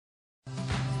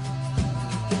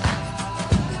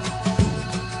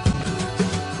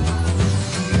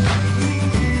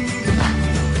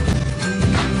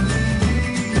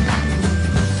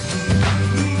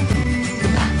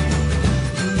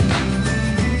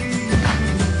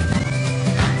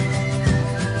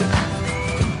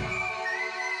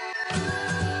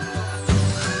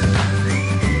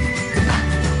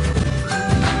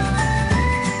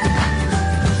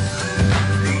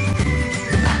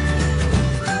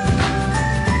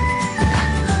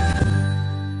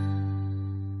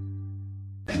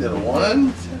son.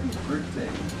 It's happy birthday.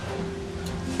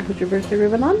 Put your birthday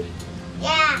ribbon on?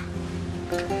 Yeah.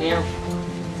 Yeah.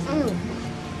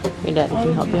 Your daddy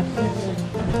can help you.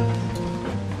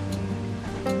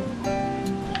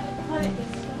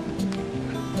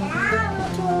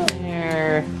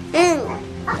 There.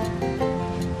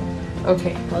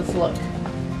 Okay, let's look.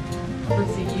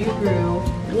 Let's see, you grew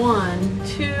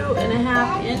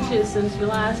 2.5 inches since your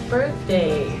last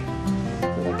birthday.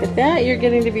 Look at that, you're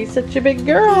getting to be such a big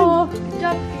girl. Good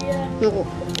job, Sophia.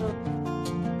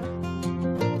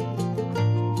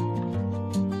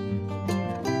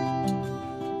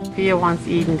 Sophia wants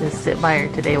Eden to sit by her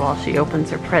today while she opens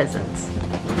her presents.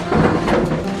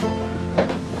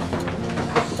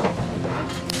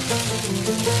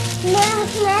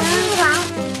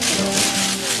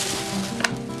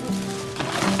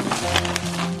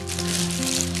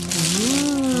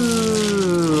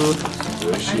 Ooh.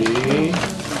 Squishy.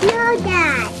 No,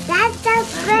 Dad. That's a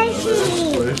squishy.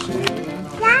 Squishy.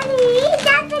 Daddy,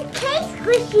 that's a cake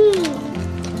squishy.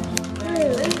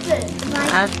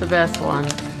 That's the best one.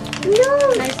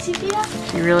 No. Nice, Sophia.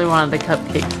 She really wanted the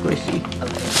cupcake squishy.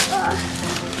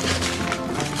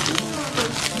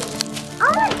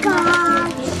 Oh my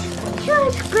gosh. So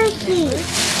squishy.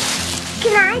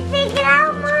 Can I take it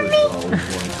out, Mommy?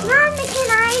 Mommy, can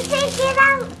I take it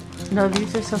out? No,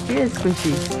 these are Sophia's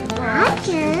squishies. I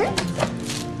can.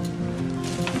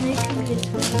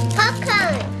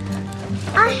 Popcorn.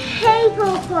 I hate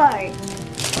popcorn.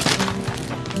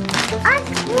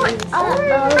 Oh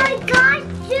my God,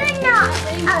 tuna.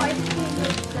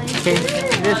 Okay,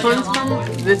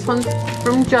 this one's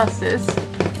from Justice.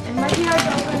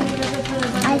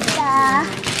 I saw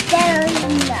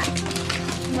ballerina.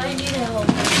 Might need help.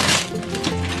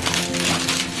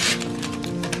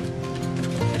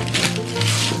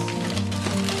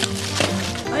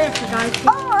 Oh yeah, I forgot.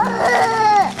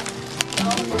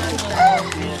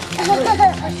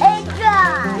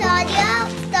 Claudia,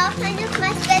 stop trying to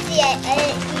my spaghetti.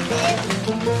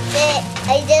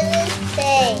 I didn't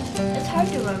say. It's hard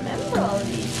to remember all of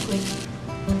these squishies.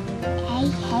 Hey.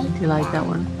 Do you like that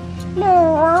one? No,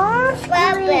 I want to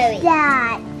squish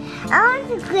that. I want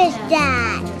to squish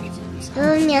that.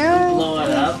 Oh no. Blow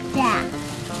it up. That.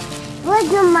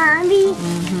 Look, Mommy.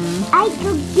 I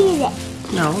could get it.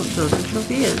 No, those are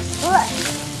Sophia's. What?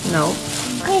 No.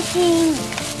 Squishing.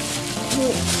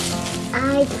 I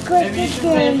squished it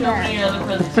dinner. I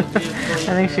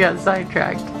think she got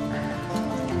sidetracked.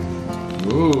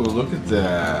 Ooh, look at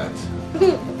that.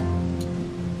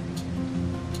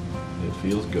 It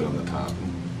feels good on the top.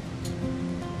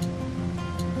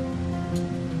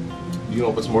 You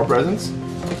gonna open some more presents?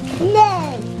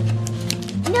 No.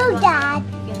 No, Dad.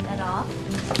 Get that off.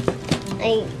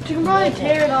 I She can probably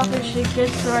tear it off if she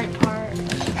gets the right part.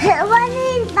 what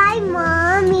is my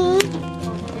Mommy?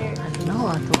 There. I don't know. I'll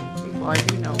have to wait. Well, I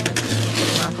do know, but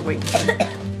we'll have to wait.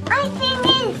 I think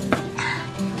it's.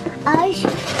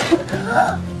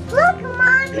 Look,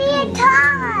 Mommy, a toy.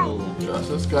 Oh,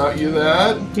 Justice got you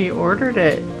that? He ordered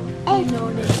it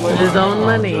It's, with his own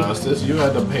money. Justice, you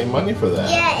had to pay money for that.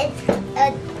 yeah, it's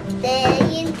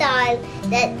the doll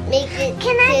that makes it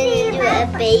turn into a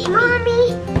baby.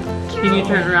 Mommy, Can you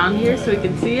turn around here so we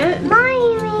can see it?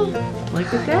 Mommy,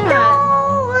 Look at that.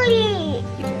 dolly.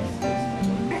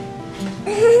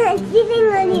 Giving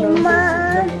money,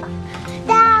 Mom.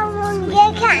 That one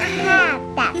you can't have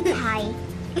that toy.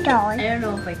 Doll. I don't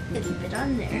know if I can keep it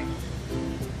on there.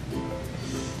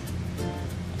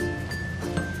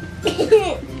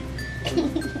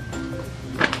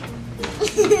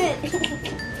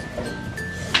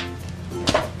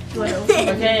 Do I open?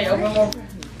 Okay, open more.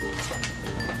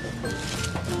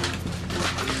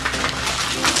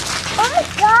 Oh my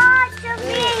God,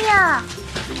 Sophia!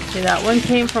 Okay, that one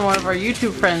came from one of our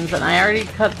YouTube friends, and I already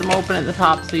cut them open at the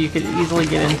top so you could easily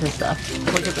get into stuff.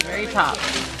 Look at the very top.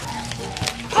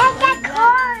 It's a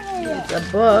card! It's a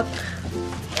book.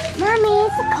 Mommy,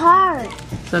 it's a card.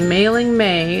 So Mailing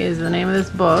May is the name of this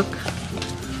book.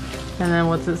 And then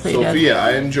what's it say, Dad? Sophia,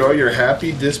 I enjoy your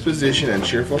happy disposition and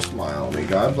cheerful smile. May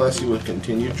God bless you with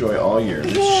continued joy all year.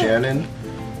 Miss Shannon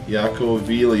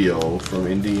Iacovilio from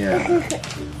Indiana.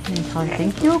 Can you tell her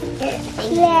thank you?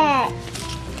 Yeah.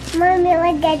 Mommy,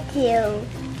 look at you.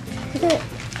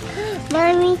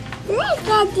 Mommy, look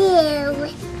at you.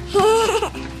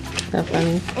 Is that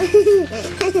funny?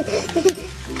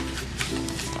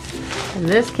 And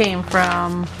this came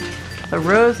from the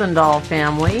Rosendahl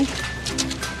family.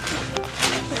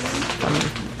 Some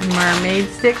mermaid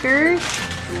stickers.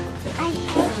 I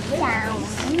hate down.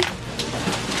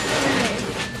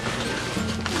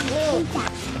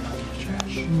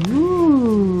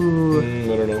 Ooh. I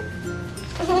don't know.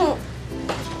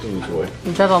 Ooh, boy.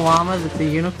 Is that a llama that's a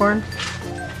unicorn?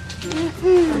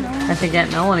 I think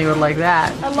Aunt Melanie would like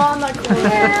that. A llama corn.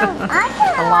 I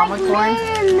kind A of llama like corn?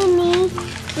 mini.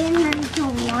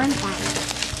 Didn't want that.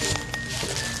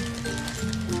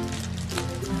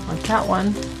 Like that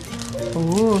one.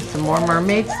 Ooh, some more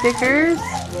mermaid stickers.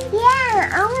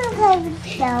 Yeah, I want to play with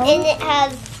those. And it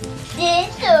has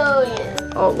this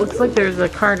oreo. Oh, it looks like there's a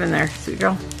card in there, sweet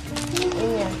girl.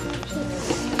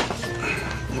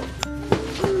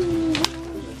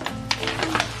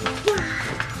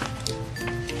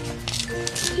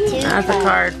 That's a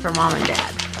card for Mom and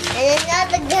Dad. And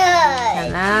another good.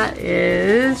 And that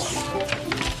is...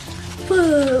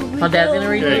 Well, Dad's going to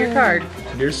read you your card.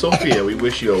 Dear Sophia, we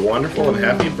wish you a wonderful and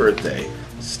happy birthday.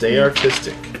 Stay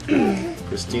artistic.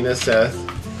 Christina, Seth,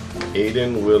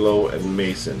 Aiden, Willow, and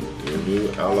Mason, your new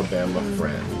Alabama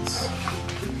friends.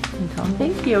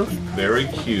 Thank you. Very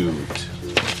cute.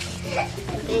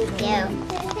 Thank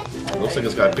you. Looks like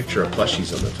it's got a picture of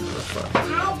plushies on the front.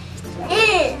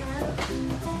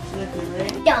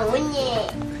 Don't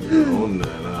it. Oh,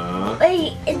 Nana.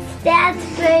 Wait, it's Dad's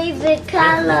favorite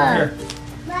color.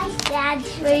 My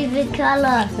Dad's favorite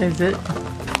color. Is it?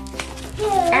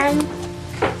 And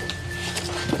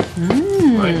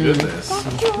My goodness.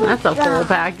 That's a full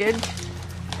package.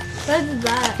 What is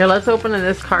that? Here, let's open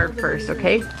this card first,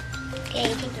 okay?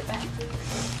 Okay, take it back.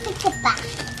 take it back.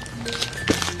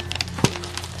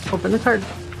 Open the card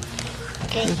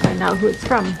Okay. and find out who it's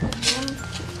from.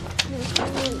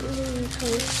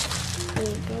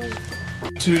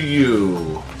 To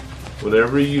you.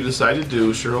 Whatever you decide to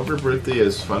do, sure hope your birthday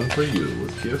is fun for you,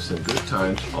 with gifts and good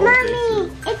times all day Mommy, through.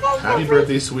 it says Happy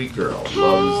birthday, sweet girl.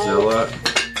 Love, Zella,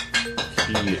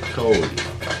 Kelly.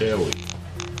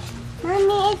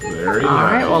 Mommy, it says Very All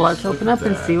nice. right, well, let's Look open at up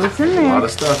and that. see what's in A lot there.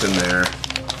 of stuff in there.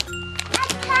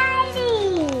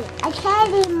 a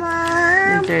teddy,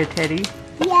 Mom. Is there a teddy?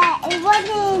 Yeah, it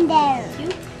wasn't in there.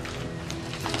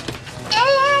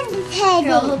 And a Here, I'll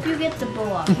teddy. help you get the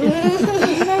bow off. It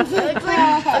looks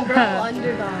like a girl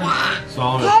underdog.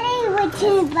 Solomon, Teddy with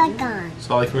two back on.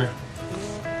 Solly, come here.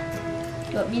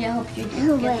 You want me to help you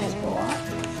get this bow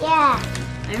off? Yeah.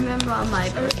 I remember on my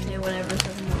birthday, whenever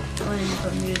someone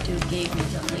from YouTube gave me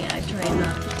something, I tried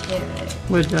not to tear it.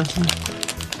 Would Justin?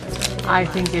 I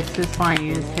think it's just fine.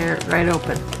 You just tear it right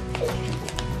open.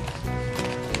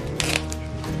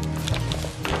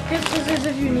 Get scissors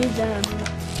if you need them.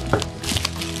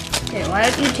 Okay, why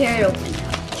don't you tear it open now?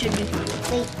 It should be fine.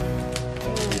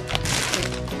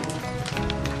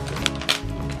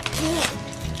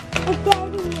 A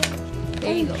teddy.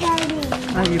 There you go.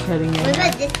 Teddy. Are you petting What it?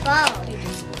 about this ball?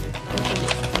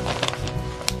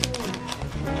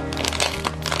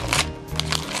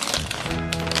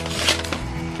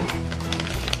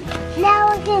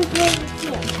 Now we can play with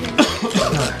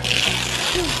you.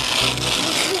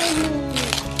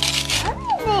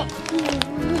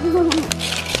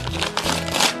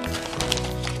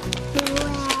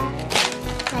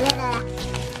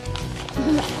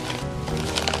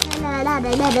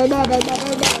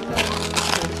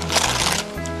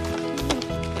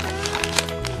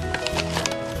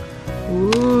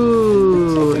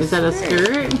 Ooh, is that a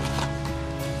skirt?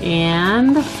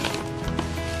 And a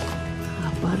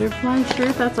butterfly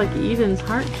shirt? That's like Eden's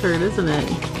heart shirt, isn't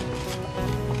it?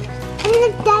 And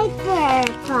a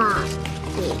diaper top.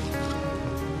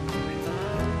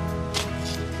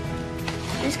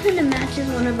 This kind of matches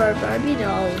one of our Barbie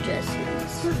doll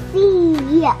dresses.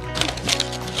 Sophia.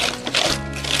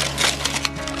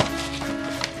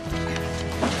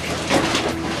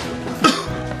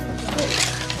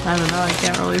 I don't know, I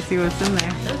can't really see what's in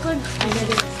there. Look like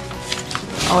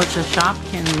Oh, it's a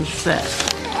Shopkins set.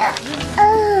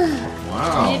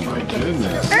 Wow, my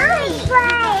goodness. I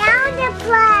want to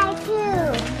play too.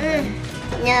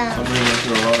 No. Somebody went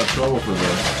through a lot of trouble for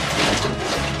this.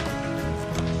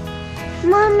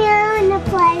 Mommy, I want to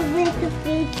play with the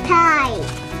big tie.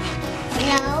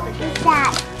 No. What's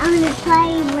that? I want to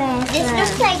play with This her.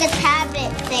 looks like a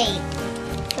tablet thing.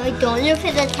 So I don't know if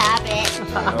it's a tablet.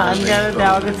 I'm gonna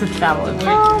doubt it's a tablet.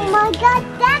 Oh my god,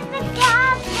 that's a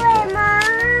tablet,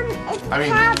 Mom. It's a I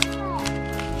mean- tablet.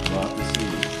 We'll have to see.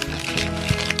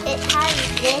 It has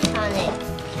this on it.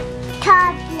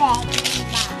 Tablet.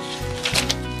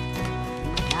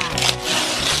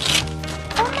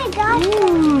 Oh my god,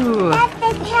 Ooh, that's a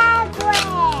tablet.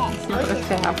 it's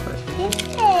a tablet. This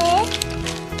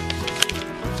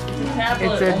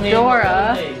It's a Dora.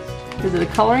 Is it a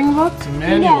coloring book? It's a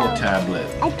manual No. tablet.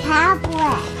 is a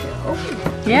tablet.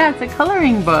 Yeah, it's a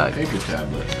coloring book. Paper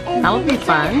tablet. That'll be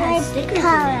fun. It's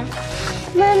color.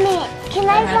 Mommy, can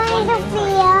I find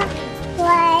Sophia?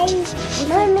 Play.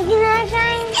 Mommy, can I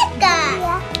find Sophia?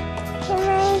 Can I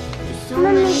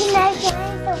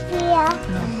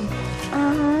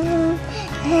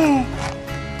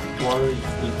Water is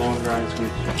bone dry and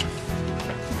sweet.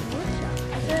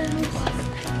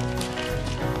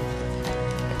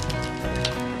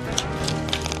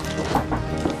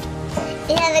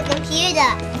 It has a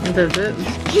computer. Does it?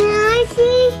 Can I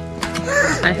see?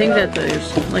 I think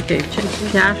that's like a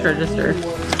cash register.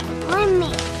 Let me.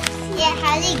 Yeah,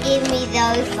 how they give me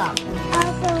those from?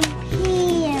 Also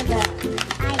here.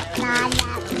 I got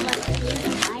that one.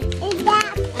 Is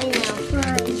that? I know.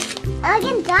 I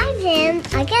can drive him.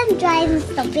 I can drive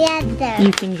Sophia there.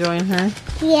 You can join her.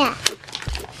 Yeah.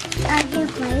 I can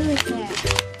play with her.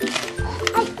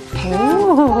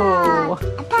 Oh.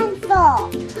 A pencil.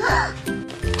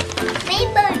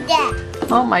 Rainbow Dad.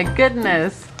 Oh my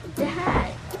goodness.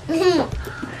 Dad.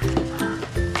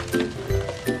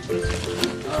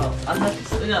 Oh, I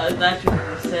thought you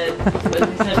said, but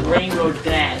you said rainbow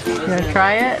dad. You gonna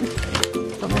try it?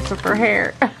 Don't mess up her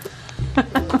hair.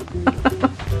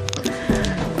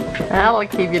 That'll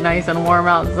keep you nice and warm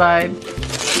outside.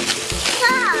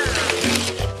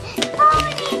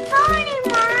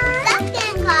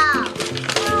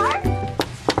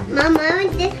 Mama,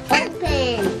 this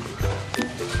open.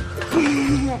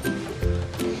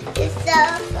 It's so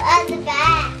at the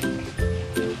back.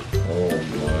 Oh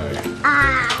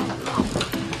my.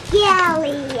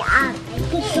 Jelly.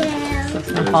 It's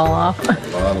gonna fall off. A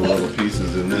lot of little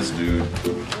pieces in this dude.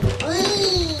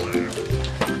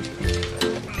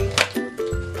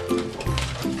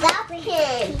 Stop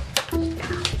him.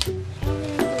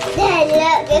 Dad,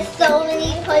 look, there's so many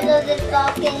puzzles that's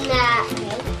stuck in that.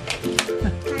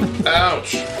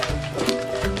 Ouch!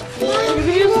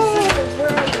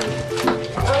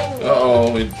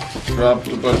 Uh-oh, we dropped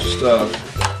a bunch of stuff.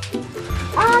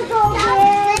 I'll go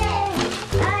there.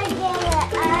 I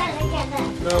get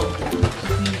it. No.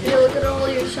 Hey, look at all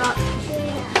your shots.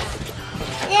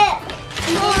 Yeah,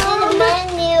 this is a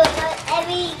menu of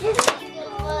every single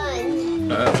one.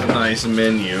 That's a nice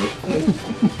menu.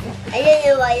 I don't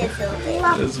know why it's so big.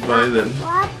 That's why the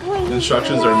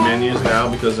instructions are menus now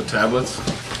because of tablets.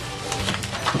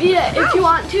 Yeah, if you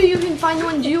want to, you can find the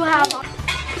ones you have.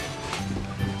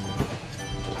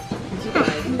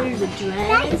 There's a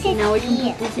dress. Now we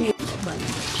can put this in your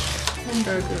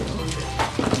hamburger.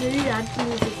 Maybe that's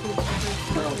what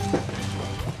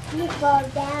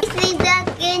Sleep that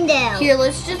skin down. Here,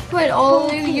 let's just put all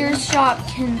of your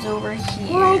Shopkins over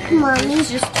here. Like mommy, Let's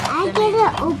just I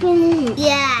gotta open it.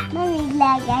 Yeah. Mommy's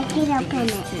leg, I can open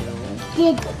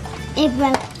it. It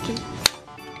broke.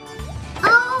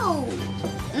 Oh,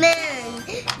 man.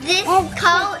 This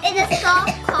coat is a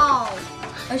soft coat.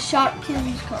 a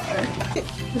Shopkins card.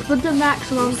 Let's put the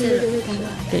maximum.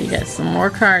 Okay, you got some more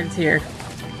cards here.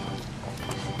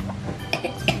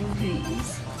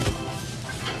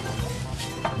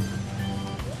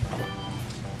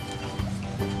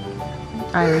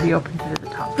 I already opened it at the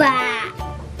top. Bah.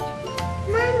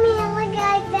 Mommy, look,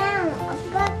 I found a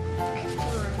book.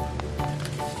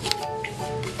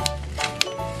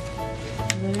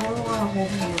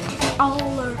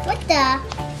 What the?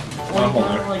 Oh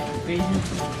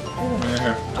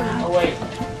wait.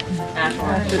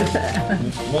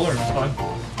 Muller, it's fine.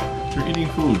 You're eating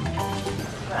food.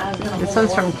 This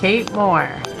one's from Kate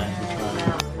Moore.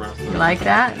 You like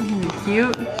that?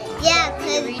 Cute? Yeah,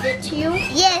 cause read it to you.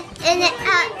 Yes, and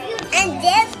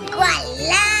this one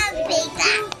love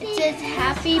pizza. It says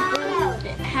happy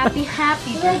birthday,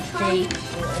 happy birthday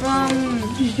from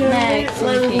Max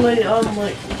and Kate.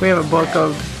 We have a book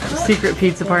of Secret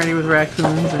Pizza Party with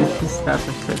Raccoons, and she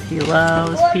specified he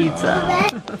loves pizza.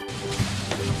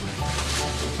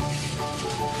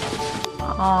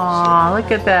 Aw,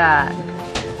 look at that.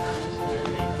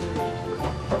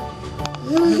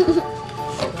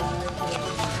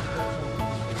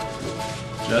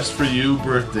 Just for you,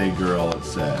 birthday girl, it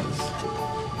says.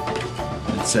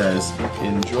 It says,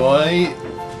 enjoy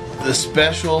the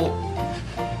special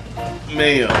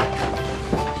mayo.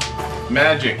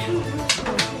 Magic.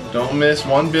 Don't miss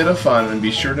one bit of fun and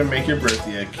be sure to make your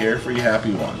birthday a carefree,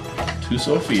 happy one. To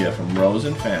Sophia from Rose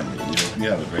and family. We hope you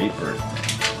have a great birthday.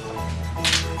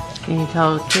 Can you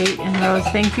tell Kate and Rose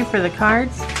thank you for the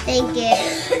cards? Thank you.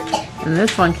 And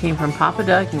this one came from Papa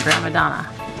Doug and Grandma Donna.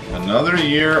 Another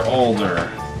year older,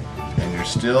 and you're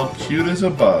still cute as a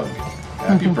bug.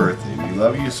 Happy birthday. We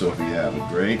love you, Sophia. Have a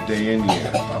great day and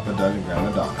year. Papa Doug and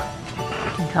Grandma Donna.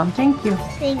 And tell them thank you.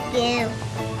 Thank you.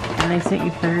 And they sent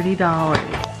you $30.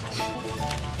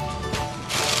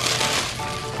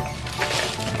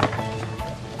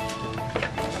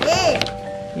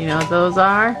 You know what those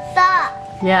are? Stop.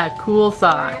 Yeah, cool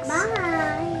socks. You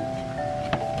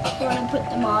want to put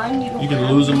them on? You can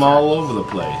lose them all over the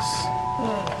place.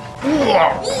 Mommy,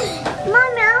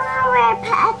 I want to wear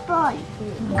purple.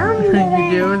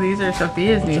 You do? These are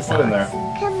Sophia's new Put in there. socks.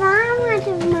 Because I want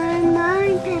to wear my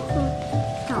purple.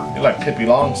 You're like Pippi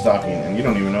Longstocking, and you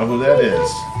don't even know who that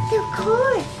is. The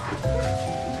cord.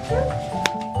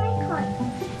 My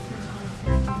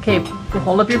Okay,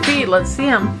 hold up your feet. Let's see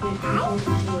them.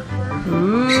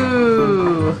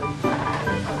 Ooh.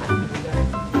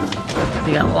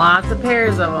 You got lots of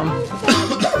pairs of them.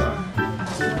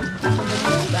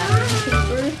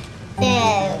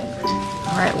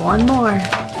 All right, one more.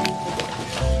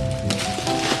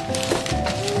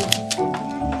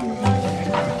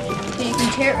 Okay, you can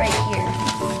tear it right here.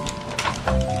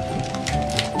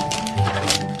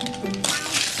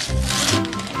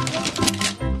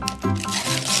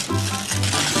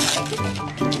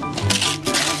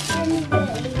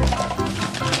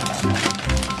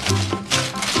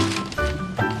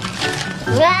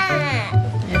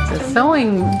 It's a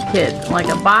sewing kit, like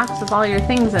a box with all your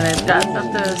things in it. It's got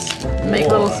stuff to make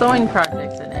little sewing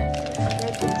projects in it.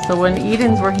 So when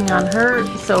Eden's working on her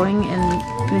sewing, and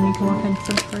then you can work on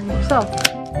stuff for yourself.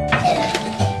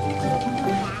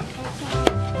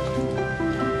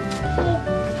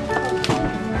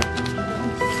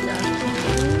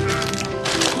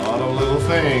 A lot of little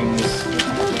things.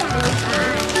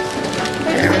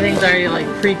 Everything's already like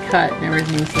pre-cut and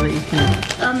everything, so that you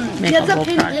can make a whole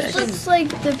project. This looks like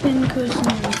the pin cushion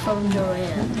from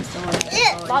Joanne.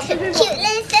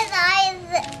 Cuteness and eyes.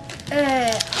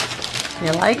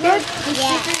 You like it? The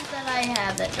stickers that I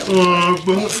have that don't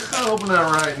But let's not open that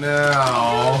right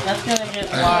now. That's gonna get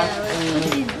lost.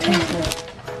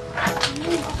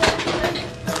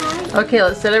 Okay,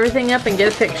 let's set everything up and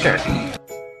get a picture.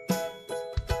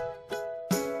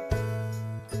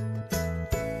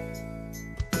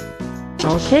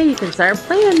 Okay, you can start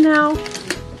playing now.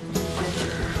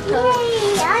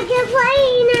 Yay, I can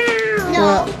play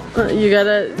now. Well, you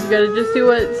gotta just do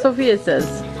what Sophia says.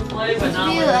 Play, but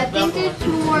not Ew, I think there's 2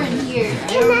 more in here.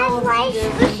 Can I play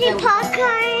squishy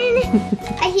popcorn?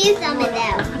 I hear some of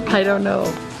them. I don't know.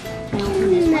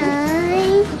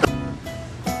 Nice.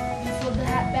 Fold the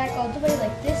hat back all the way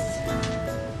like this.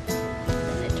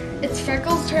 Its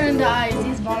freckles turn into eyes.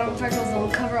 These bottom freckles will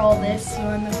cover all this, so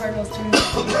when the freckles turn into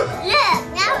eyes. Look,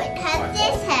 now it has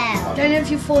this hair. Then if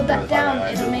you fold that down,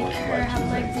 it'll make her have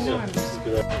legs and arms.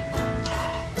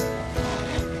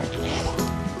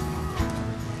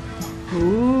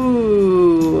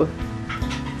 Ooh,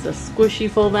 it's a squishy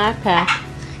full backpack.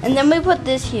 And then we put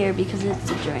this here because it's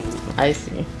a drain. I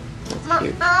see. That's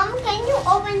cute. Mom, can you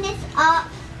open this up?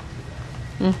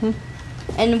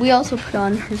 And we also put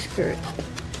on her skirt.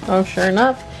 Oh, sure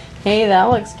enough. Hey, that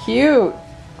looks cute.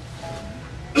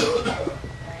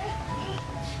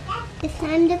 It's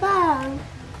time to go.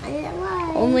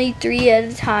 Only 3 at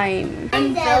a time.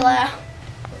 And then-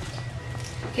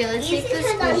 Okay, let's Use take the it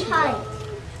on squishies tight. out.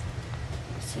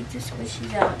 Let's take the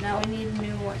squishies out. Now we need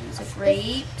new ones.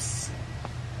 Grapes.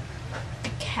 A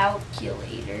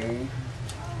calculator.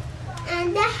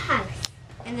 And the house.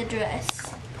 And the dress.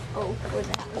 Oh, for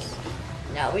the house.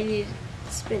 Now we need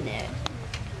to spin it.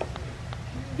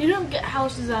 You don't get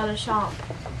houses out of shop.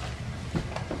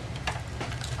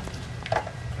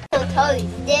 So toys,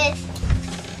 this.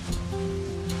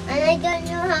 And I don't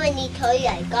know how many toys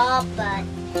I got, but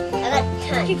I got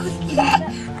tons.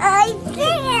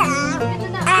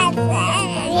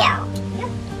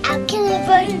 Can I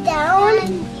put it down?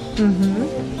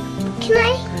 Can I?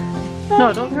 No,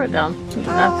 don't throw it down. I'm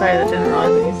sorry, that didn't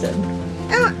realize what you said.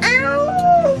 Oh, ow.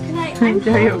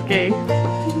 Are you okay?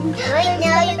 Right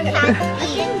now you can't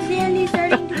see it. Sandy's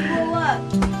starting to blow up.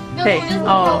 Hey,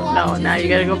 oh no, now you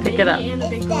gotta go pick it up.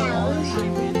 It's down.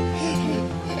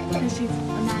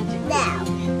 Now.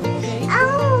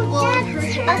 Oh,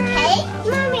 that's Okay?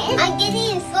 Mommy, I'm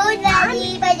getting food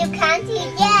ready, but you can't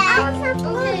eat yet.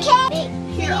 okay.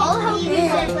 Here, I'll help you with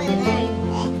it.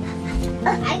 I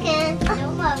can.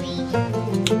 Don't worry.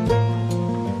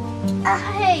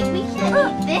 Hey, we can't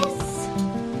eat this.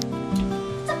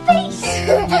 It's a face.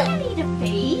 You can't eat a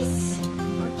face.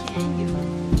 Or can you?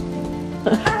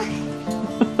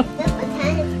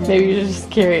 Maybe you should just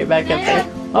carry it back up there.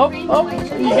 Oh, you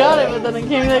got it, but then it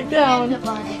came back down.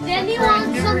 Sandy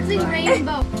wants something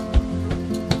rainbow.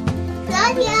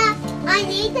 Sophia, I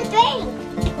need a drink.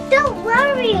 Don't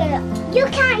worry. You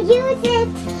can't use it.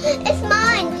 It's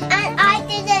mine, and I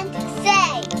didn't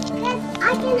say.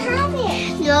 I can have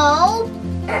it. No.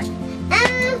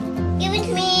 Give it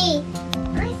to me.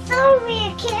 I'm sorry,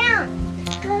 I can't.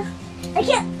 I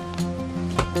can't.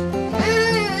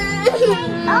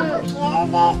 I'll get it.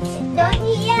 Don't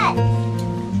eat yet.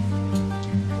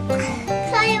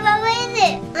 Sorry, what is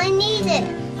it? I need it.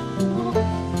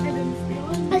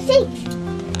 see.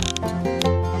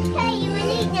 Okay, you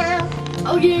ready now?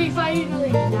 Okay,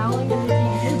 finally. Now I'm gonna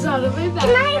take this out of my Can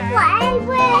bag. I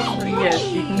play with? Yes,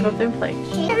 you can go up there and play.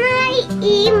 Can I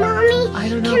eat, Mommy? I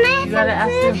don't know. Can I You gotta have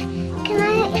ask some him. food? Can I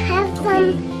have some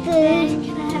food?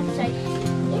 Can I have some?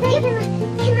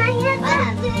 Can I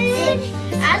have some food?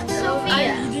 Ask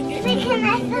Sophia. Can I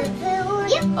have some food?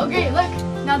 Yep. Okay, look.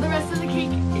 Now the rest of the cake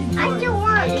is I yours. don't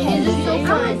want It cake. is so I fun.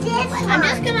 want this I'm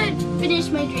just one. gonna finish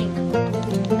my drink.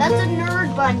 That's a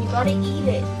nerd bun. You gotta eat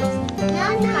it.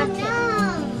 No.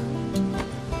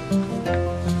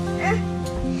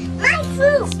 My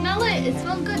food. Smell it. It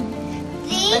smells good.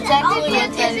 These That's actually are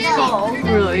what that is called.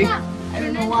 Really? I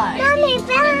don't know why. Mommy,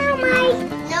 found my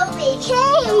cake.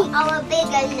 I'm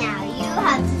bigger now. You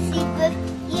have to sleep with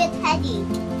your teddy.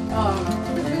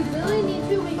 If we really need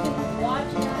to, we can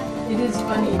watch that. It is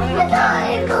funny.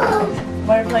 Go.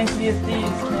 Why are playing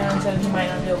CSDs? Karen said he might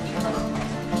not be able to.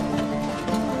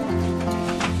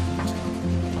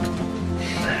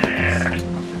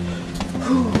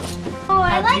 Oh,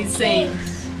 I like cake.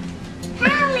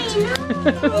 Hallie, no.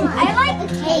 I like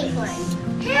the cake one.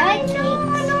 Hallie,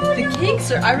 no. The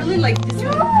cakes are, I really like this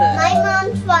one. My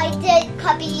mom tried to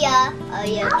copy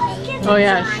Oreo cake. Oh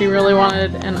yeah, she really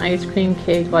wanted an ice cream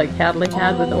cake like Hadley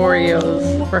had with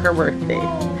Oreos for her birthday.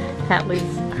 Hadley's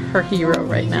her hero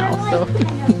right now, so.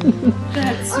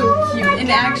 That's so cute. And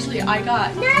actually, I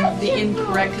got the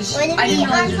incorrect because I didn't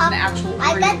realize there was an actual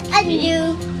I Oreo got a cake.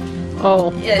 new.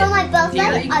 Oh, Yeah, For my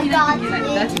birthday, I got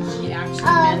that's what she actually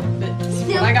meant, but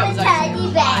what I got was teddy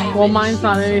actually bear. well, mine's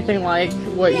not anything like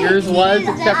what yours was,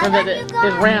 except for that it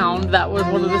is round. That was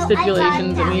one of the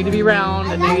stipulations. It needed to be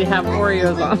round and needed to have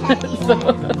Oreos on it.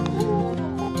 So.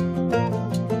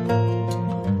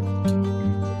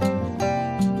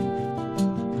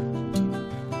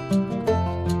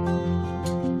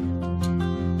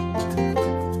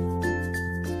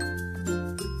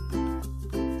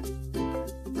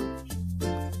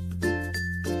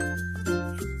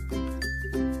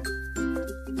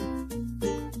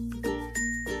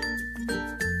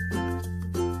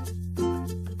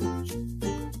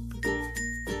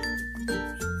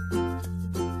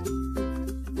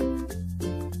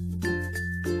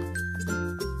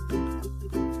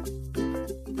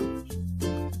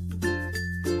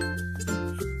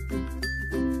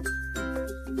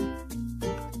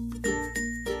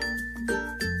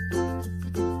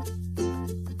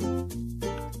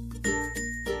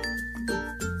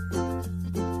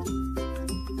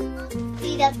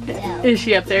 Feet up down. Is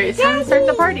she up there? It's time to start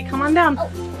the party. Come on down. Down.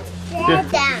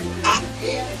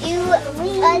 You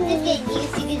have to get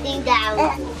used to getting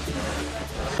down.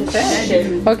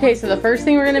 Okay, so the first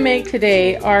thing we're going to make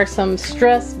today are some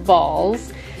stress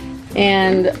balls.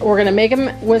 And we're going to make them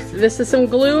with, this is some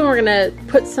glue, and we're going to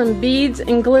put some beads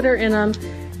and glitter in them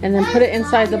and then put it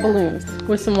inside the balloon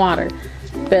with some water.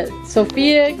 But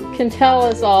Sophia can tell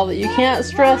us all that you can't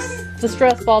stress the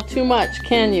stress ball too much,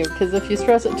 can you? Because if you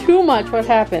stress it too much, what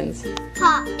happens?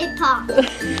 Pop, it pops.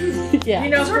 Yeah. You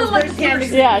know, sort of like a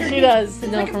person. Yeah, she does.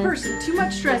 It's like a person. Too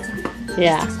much stress.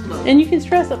 Yeah. And you can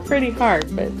stress it pretty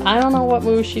hard, but I don't know what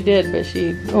move she did, but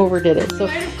she overdid it. So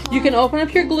you can open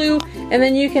up your glue, and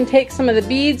then you can take some of the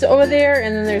beads over there,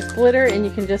 and then there's glitter, and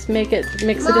you can just mix it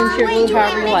into your glue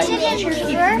however you like.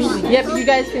 Yep, you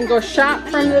guys can go shop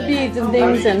from the beads and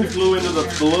things, and Glue into the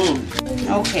balloon.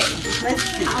 Okay, let's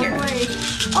see here.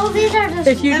 Oh, these are the.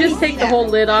 if you just take the whole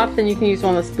lid off, then you can use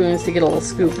one of the spoons to get a little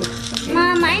scoop.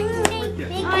 Mom, I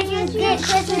just get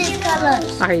Christmas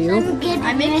colors. Are you?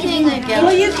 I'm making a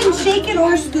Well, you can shake it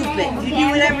or scoop it. You do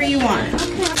whatever you want.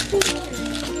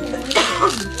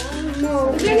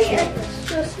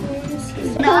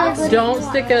 Don't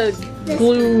stick a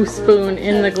glue spoon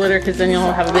in the glitter, because then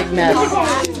you'll have a big mess.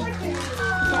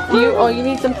 Oh, you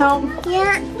need some help?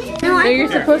 Yeah. No, you're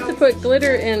supposed to put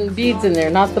glitter and beads in there,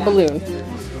 not the balloon.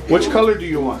 Which color do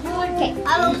you want? Okay.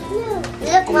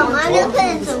 Look, Mom, I'm gonna put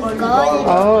in some gold.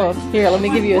 Oh, here, let me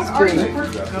give you a spoon.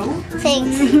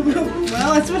 Thanks.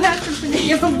 Well, that's what happens when you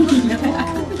give them.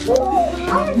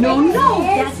 No,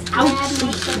 that's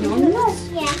out. No.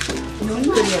 Yeah. It's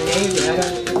gonna be amazing. I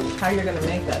don't know how you're gonna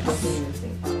make that.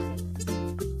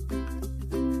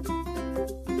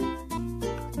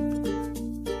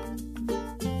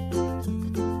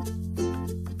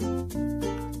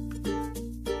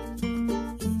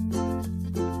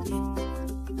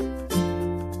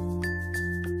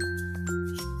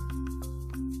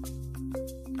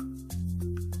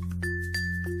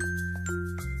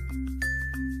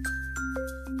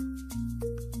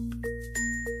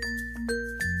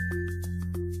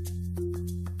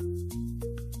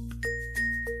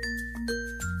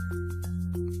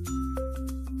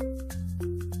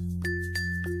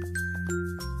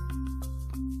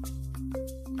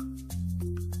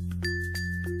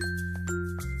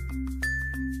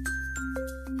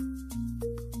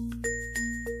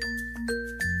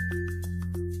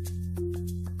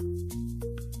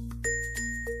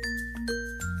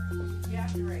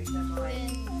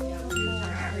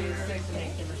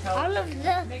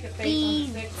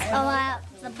 these out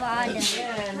the bottom.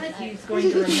 And he's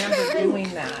going to remember doing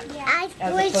that. I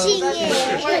squishy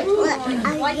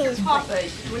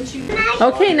it.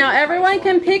 Okay, now everyone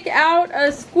can pick out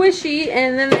a squishy,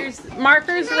 and then there's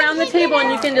markers around the table,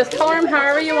 and you can just color them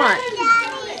however you want.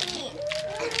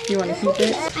 You want to keep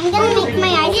it? I'm gonna make my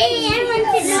ice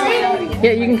cream.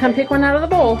 Yeah, you can come pick one out of the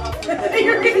bowl.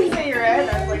 You're going to say your head.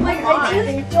 I was like,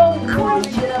 come on.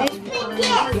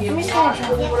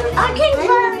 I can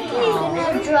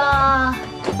draw.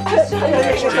 What's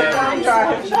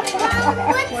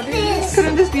this?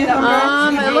 Couldn't this be a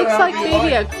It looks like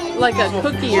maybe like a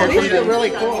cookie or These are something. really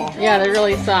cool. Yeah, they're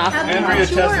really soft. Andrea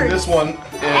tested this one,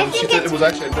 and she said it was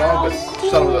actually a dog, but she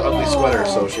thought it was an ugly sweater,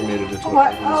 so she made it into a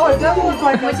What? Oh, it doesn't look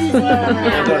like a sunburn.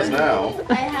 It does now.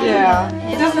 Yeah.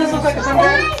 Doesn't this look like a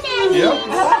sunburn? Yep.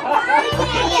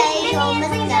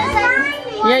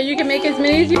 Yeah, you can make as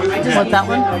many as you want. What's that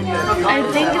one? I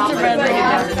think it's a red one.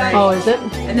 Oh, is it?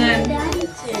 And then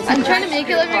I'm trying to make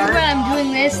it look like when I'm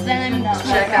doing this, then I'm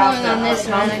pulling on this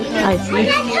one. I see.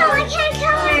 I can't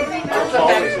color.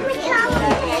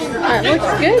 It looks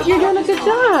good. You're doing a good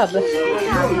job. I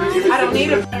don't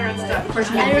need a printer and stuff. Of course,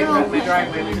 you can make it in my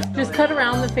driveway. Just cut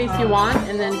around the face you want,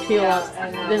 and then peel up.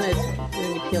 Then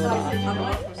you peel it off.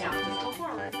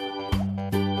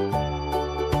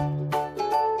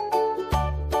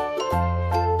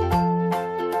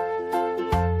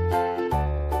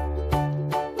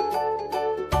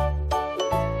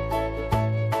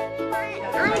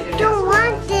 I don't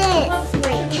want this.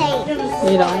 Tape.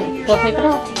 You don't. Well, take it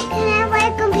off. Can I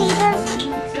wear computer?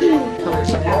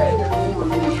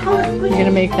 You're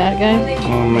gonna make that guy.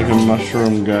 I'll make a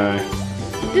mushroom guy.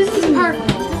 This is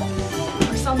purple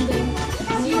or something.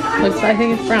 Looks. I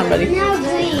think it's brown, buddy. No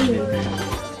green.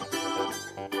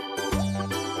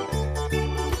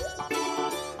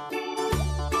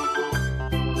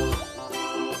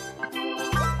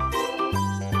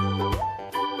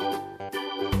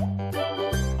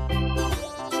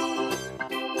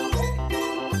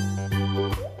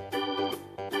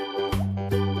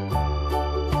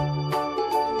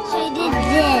 She did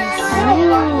this.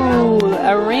 Ooh,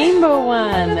 a rainbow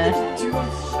one.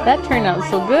 That turned out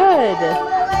so good.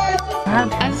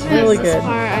 That's really good.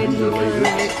 I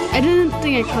didn't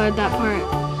think I colored that part.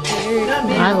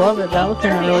 I love it. That will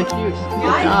turn out really cute.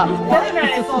 Good job.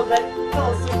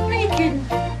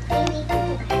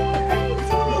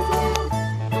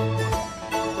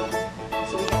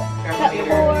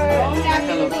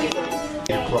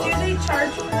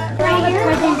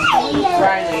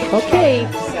 Okay.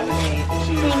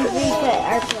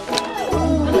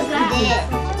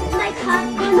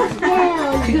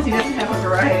 Because he doesn't have a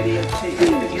variety of shapes.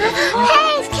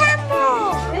 Hey, it's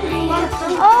Campbell!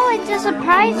 Oh, it's a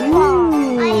surprise ball.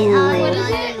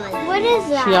 What is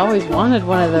that? She always wanted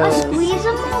one of A those.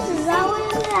 squeeze-a-mouse? Is that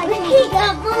what it is?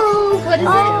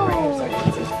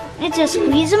 Oh, it's a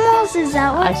squeeze-a-mouse? Is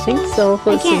that what I think so.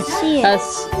 Let's can't see it.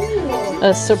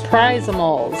 A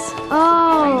surprise-a-moles.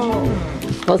 Oh.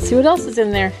 Let's see what else is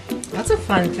in there. That's a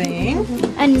fun thing.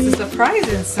 And There's a surprise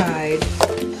inside.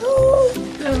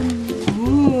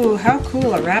 Ooh, how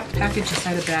cool. A wrapped package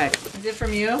inside a bag. Is it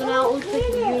from you? oh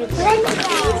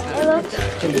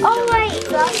wait.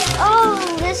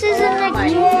 Oh, this isn't a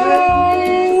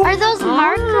Are those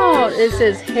markers? Oh, it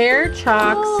says Hair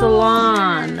Chalk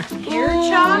Salon. Hair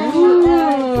chalk?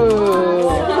 Ooh.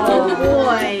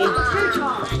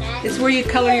 It's where you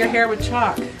color your hair with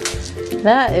chalk.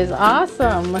 That is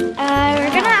awesome. We're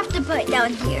gonna have to put it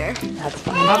down here. That's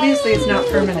fine. Obviously, it's not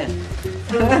permanent.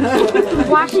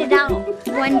 Wash it out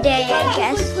one day, I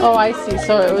guess. Oh, I see.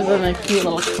 So it was in a cute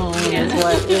little cone. Is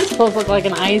what it's supposed to look like,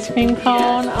 an ice cream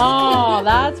cone. Oh,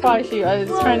 that's why she. I was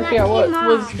trying to figure out what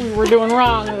we were doing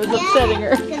wrong. It was upsetting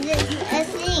her. Because it's a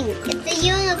thing. It's a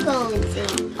unicorn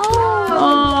thing. Oh.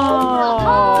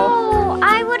 Oh,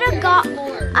 I would have got.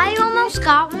 I almost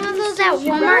got one of those at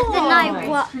Walmart. Then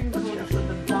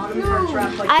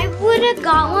I would have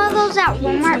got one of those at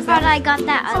Walmart, but I got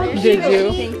that other. Did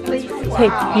you? Hey,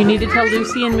 you need to tell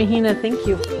Lucy and Mahina thank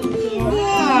you.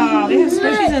 Wow, they have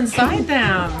squishies inside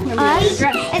them. I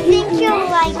think you'll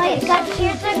like it.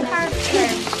 Here's the card.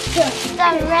 The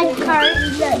red card.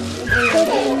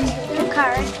 The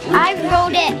card. I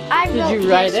wrote it. Did you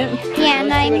write it? Yeah,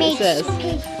 and I What made. it says.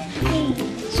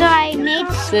 So I made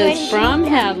It says squishy. from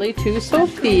Hadley to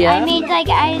Sophia. I made like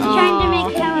I was trying to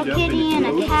make Hello Kitty and a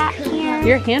cat here.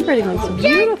 Your handwriting looks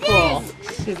beautiful.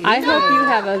 I hope you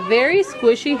have a very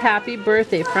squishy happy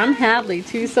birthday from Hadley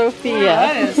to Sophia.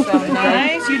 That is so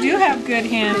nice. You do have good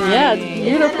handwriting. Yeah, it's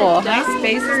beautiful. Nice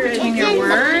spaces between your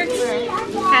words.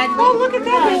 Oh, look at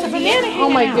that. There's a banana hanging Oh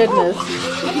my out. goodness.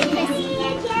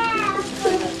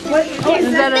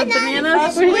 Is that a banana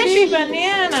Squishy squishy?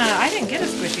 banana. I didn't get a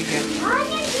squishy yet.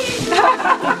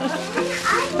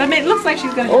 But it looks like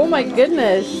she's gonna. Oh my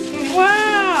goodness.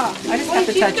 Wow! I just have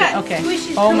to touch it. Okay.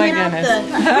 Oh my goodness.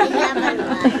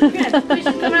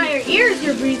 Squishies coming out your ears,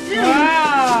 you're breathing.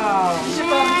 Wow!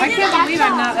 I can't believe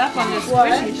I'm not up on this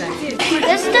squishy thing.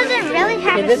 This doesn't really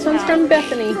have Okay, this one's from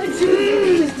Bethany.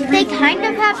 They kind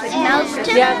of have smells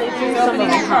to Yeah, they do some of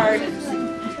them.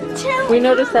 We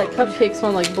noticed that cupcake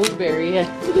smelled like blueberry.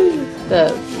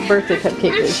 The birthday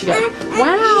cupcake that she got.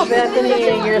 Wow,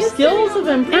 Bethany, your skills have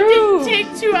improved. Take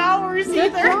 2 hours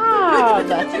Good job.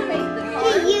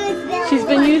 She's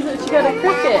been using. She got a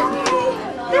Cricut.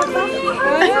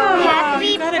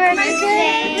 Happy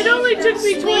birthday. It only took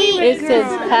me 20 It says,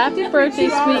 "Happy birthday,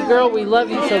 sweet girl. We love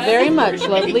you so very much.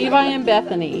 Love, Levi and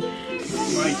Bethany."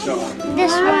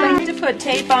 This I one. had to put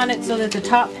tape on it so that the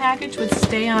top package would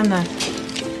stay on the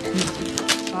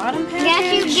bottom Yes,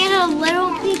 package. you get a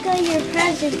little peek of your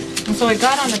present. And so it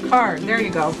got on the card. There you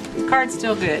go. The card's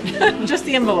still good. Just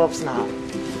the envelope's not.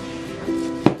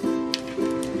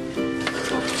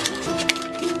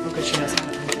 Oh, good, she knows how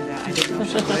to do that. I didn't know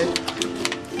she would.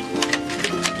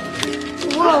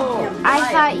 Whoa, I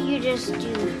thought you just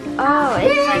do. Oh,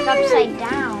 it's like upside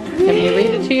down. Can you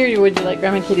read it to you, or would you like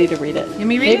Grandma Kitty to read it? Let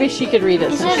me read Maybe it. she could read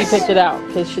it since she picked it out,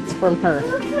 because it's from her.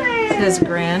 It says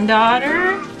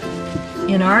granddaughter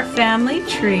in our family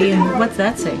tree. And what's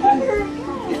that say?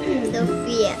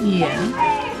 Sophia.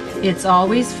 Yeah. It's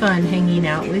always fun hanging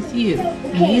out with you.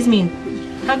 These mean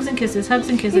hugs and kisses, hugs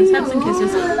and kisses, hugs and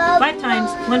kisses. 5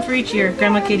 times, 1 for each year.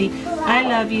 Grandma Kitty, I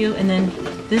love you. And then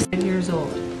this 5 years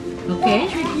old. Okay?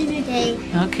 Okay.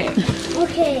 Okay.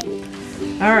 Okay.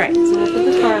 All right. So we'll put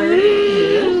the card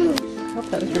here. I hope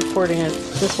that was recording.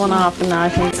 It's this one off, and now I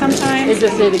think Sometimes it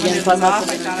just did when again, it so I was must off,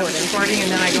 I have thought been it was recording. recording,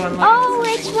 and then I go and look. Oh,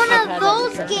 it's one of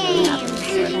those games.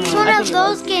 It's one of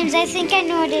those games. I think I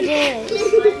know what it is.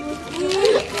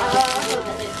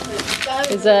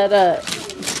 Is that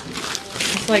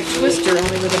It's like Twister,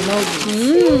 only with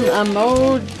emojis.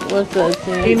 what's that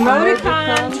thing?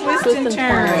 Emoticon, twist and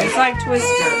turn. It's like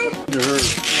Twister.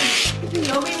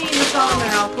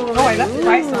 Oh, I left the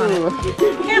price on it. I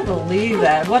can't believe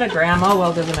that. What a grandma. Oh,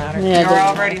 well, doesn't matter. Yeah, You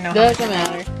already know. doesn't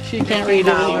matter. She can't read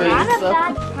it anyway, Not a so.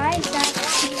 bad price.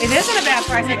 It isn't a bad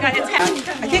price. It's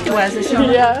half. I think it was.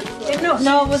 Yeah.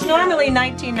 No, it was normally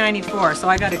 $19.94, so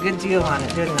I got a good deal on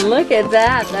it, didn't I? Look at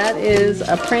that. That is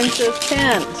a princess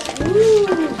tent.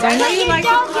 I know you like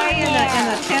to play in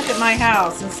a tent at my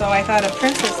house, and so I thought a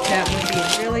princess tent would be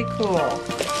really cool.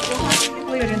 I can't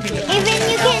believe I didn't think of that. Even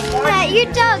you can let your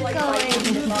dog go in.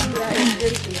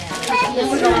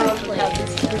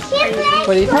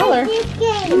 What do you tell her?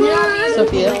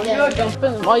 Sophia.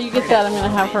 While you get that, I'm going to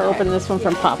have her open this one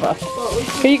from Papa.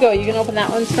 Here you go. You can open that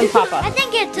one from I Papa.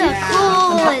 think it's the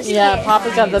coolest. Yeah,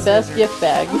 Papa's got the best gift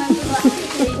bag.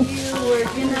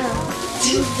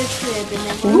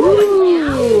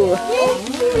 Ooh.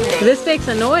 This makes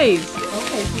a noise.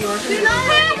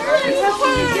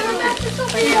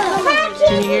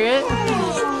 Can you hear it?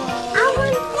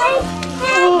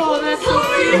 Oh, that's so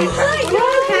cute. What do you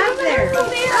have there?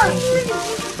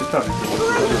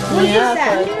 Yeah, so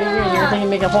I was figuring you're thinking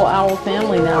make a whole owl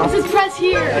family now. Just press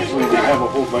here. Actually, we have a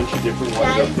whole bunch of different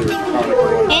ones up there.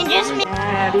 Comic And just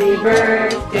Happy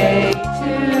birthday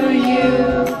to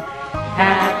you.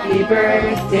 Happy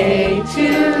birthday to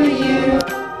you.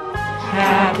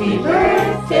 Happy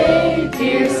birthday,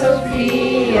 dear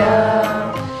Sophia.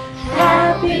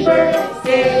 Happy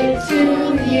birthday to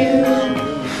you.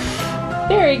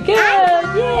 Very good!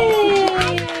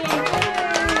 Yay!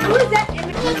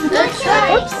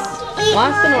 Oops!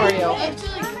 Lost an Oreo.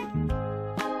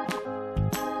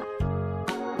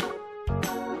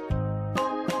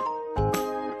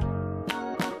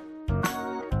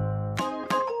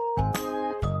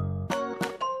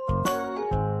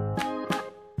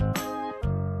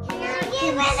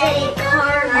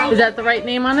 Is that the right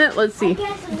name on it? Let's see.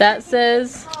 That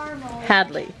says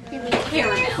Hadley. me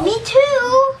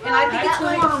too. And I think it's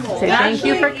caramel. Say thank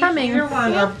you for coming. Your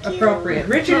one are appropriate.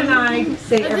 Richard and I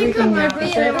say everything we have to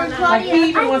say. Like he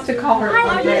even wants to call her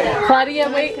Andrea. Claudia,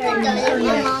 wait.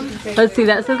 Let's see.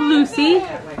 That says Lucy.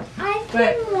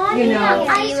 But, you know,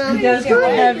 he does get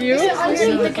one. Have you?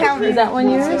 Is that one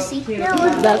yours?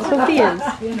 That's Sophia's.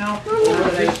 You know.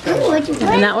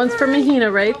 And that one's for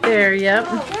Mahina right there. Yep.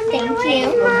 Thank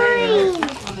you.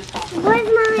 Where's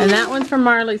mine? And that one's for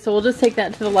Marley. So we'll just take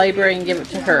that to the library and give it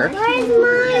to her. Where's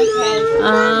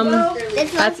mine?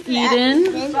 That's Eden.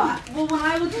 Where's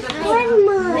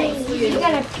mine?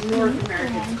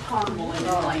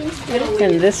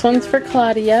 And this one's for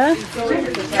Claudia.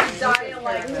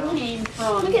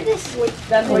 Look at this.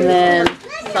 And then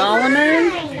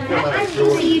Solomon.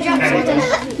 See, you dropped something.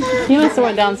 He must have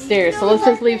went downstairs, so let's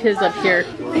just leave his up here.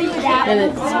 And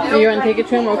it's, you want to take it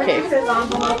to him? Okay.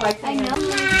 I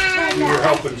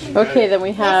know. Okay, then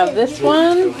we have this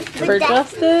one for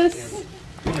Justice.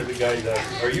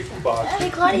 Are you from Boston? Hey,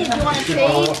 Claudia, do you want to say?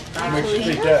 Make sure you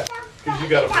take that. Because you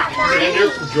got a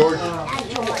you're from Georgia.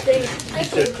 He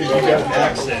said, because you got an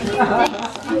accent.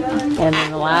 And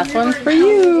then the last one's for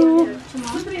you.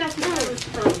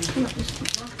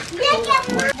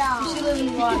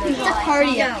 It's a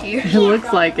party up here. It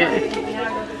looks like it. It's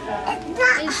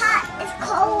not hot, it's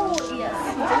cold.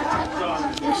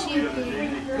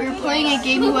 We're playing a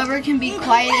game. Whoever can be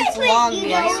quietest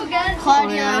longest.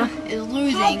 Claudia is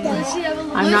losing.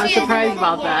 I'm not surprised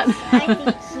about that.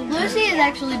 Lucy is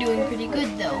actually doing pretty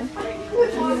good though.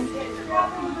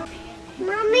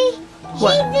 Mommy,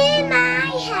 What? she's in my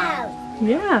house.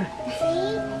 Yeah.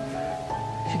 See?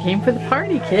 She came for the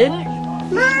party, kid.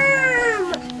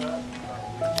 Mom!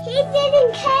 He's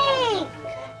eating cake!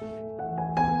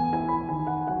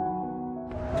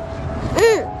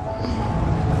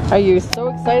 Are you so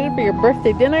excited for your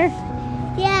birthday dinner?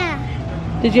 Yeah,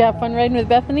 Did you have fun riding with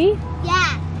Bethany?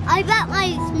 yeah. I got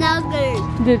my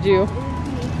snuggers. Did you?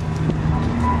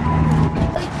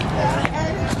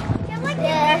 Feel like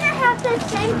they're gonna have the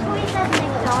same toys as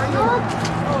McDonald's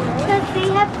because they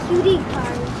have cutie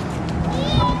cars.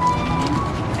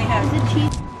 They have the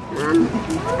cheese.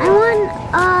 I want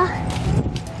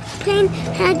plain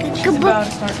and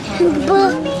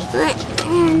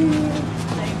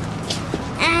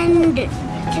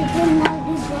chicken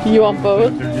nuggets. You want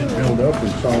both? They're just built up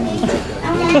and songs.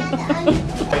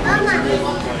 Mama,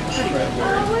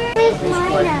 where is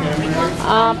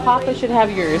mine? Papa should have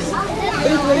yours. It's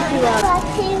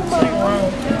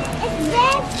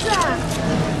extra.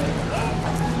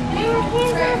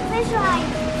 Fish eye.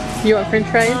 You want french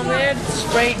fries?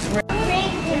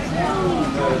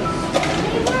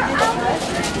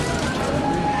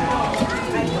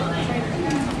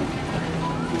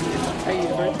 Are you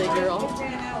the birthday girl?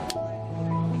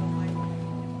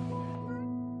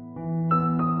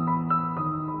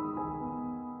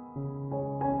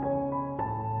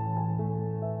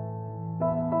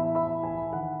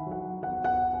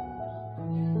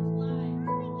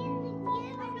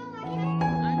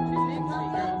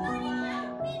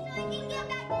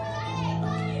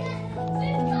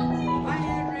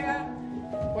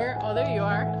 Where? Oh, there you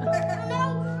are.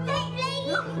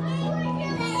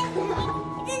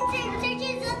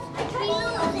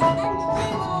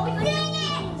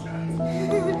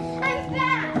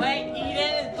 Wait,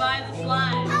 Eden is by the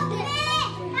slime.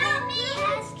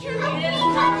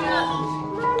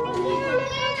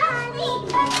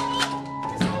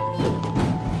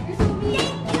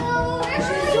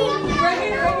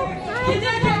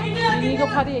 Can you go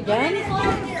potty again?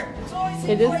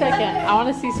 Okay, just a second. I want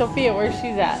to see Sophia where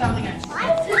she's at. Oh,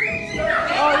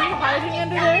 are you hiding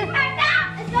under there?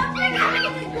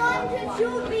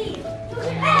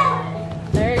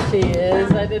 There she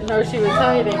is. I didn't know she was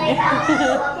hiding.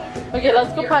 Okay,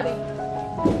 let's go potty.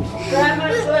 Can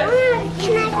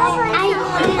I go?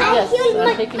 Yes,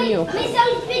 I'm taking you.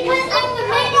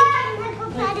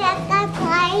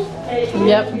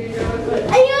 Yep.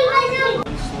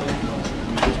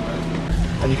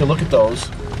 And you can look at those.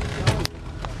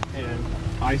 And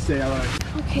I say I like.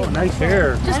 Okay. Oh, nice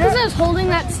hair. Just because I was holding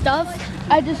that stuff,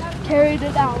 I just carried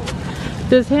it out.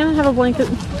 Does Hannah have a blanket?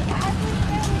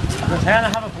 Does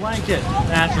Hannah have a blanket?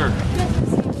 Ask her.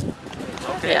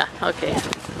 Okay. Yeah, okay.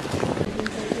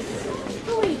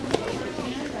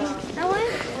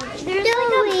 There's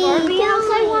like a Barbie house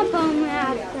I want, but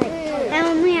I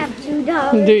only have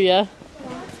 $2. Do ya?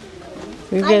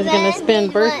 You guys gonna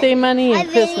spend birthday money and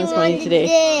Christmas money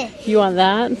today. You want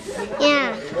that?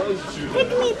 Yeah. Pick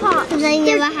me pop. Because I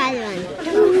never had one.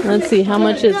 Let's see, how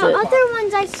much is The it? other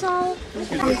ones I saw.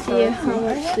 Let's see how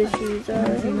much the shoes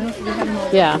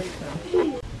are. Yeah. I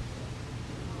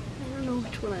don't know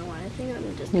which one I want. I think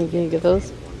I'm just. You gonna get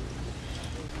those?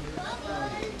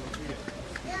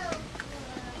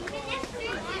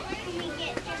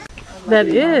 That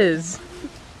is.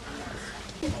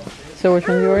 So which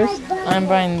one's yours? I'm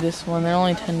buying this one. They're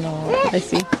only $10. I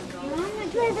see.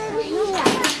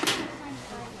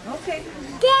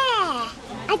 Yeah,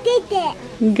 I did that.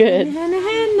 Good.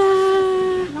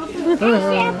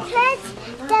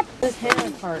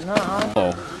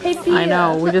 I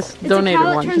know. We just donated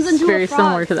one. It's very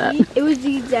similar to that. It was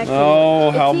the exact same.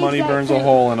 Oh, how money burns a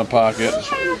hole in a pocket.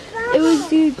 It was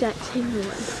the exact same one.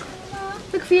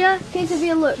 Look, Sophia. Okay,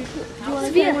 Sophia, look. Do you want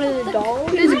to see one of the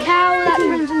dolls? There's a cow that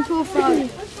turns into a frog.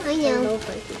 I know.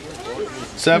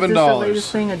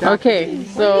 $7. Okay,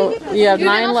 so you have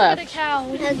 9 left.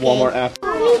 One more after.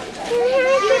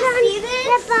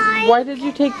 Why did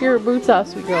you take your boots off,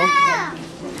 sweet girl?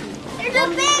 There's a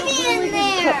baby in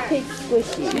there. Cupcake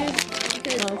squishy.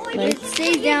 Nice. It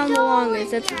stays down the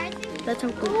longest. That's how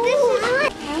cool.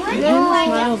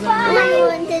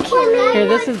 Here,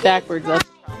 this is backwards. That's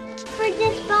For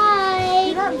this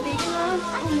bite. I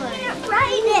can't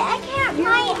write it. I can't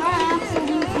write it.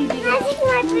 I think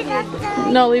my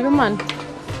production. no, leave them on.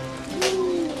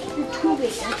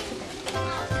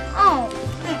 Oh.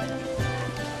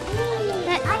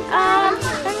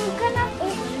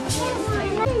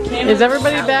 Is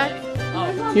everybody back?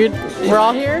 We're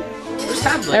all here?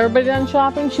 Everybody done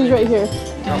shopping? She's right here.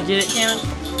 Did you get it, Camden?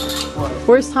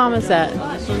 Where's Thomas at?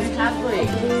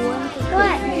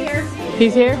 What?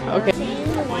 He's here? Okay.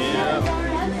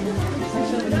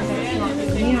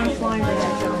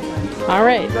 All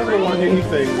right.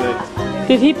 Anything that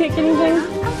Did he pick anything?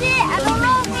 I don't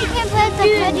know if we can put the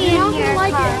hoodie in here.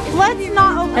 Let's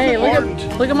not open Hey,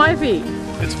 look at my feet.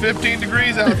 it's 15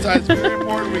 degrees outside. It's very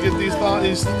important we get these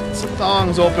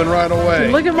thongs open right away.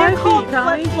 Look at my feet,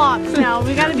 Tommy. Flops now.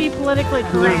 We got to be politically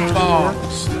They're correct.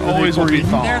 thongs. Always will be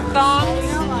thongs. They're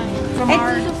thongs from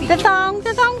our. The thong.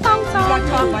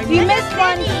 You missed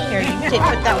one. Here,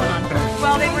 put that one on.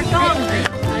 Well, they were thongs.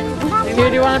 Here,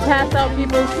 do you want to pass out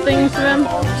people's things to them?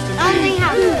 Only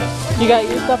have You got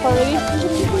your stuff already?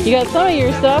 You got some of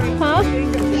your stuff, huh?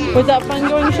 Was that fun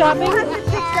going shopping?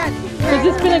 Has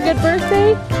this been a good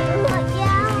birthday?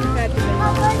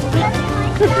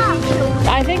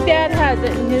 I think Dad has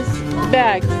it in his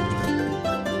bag.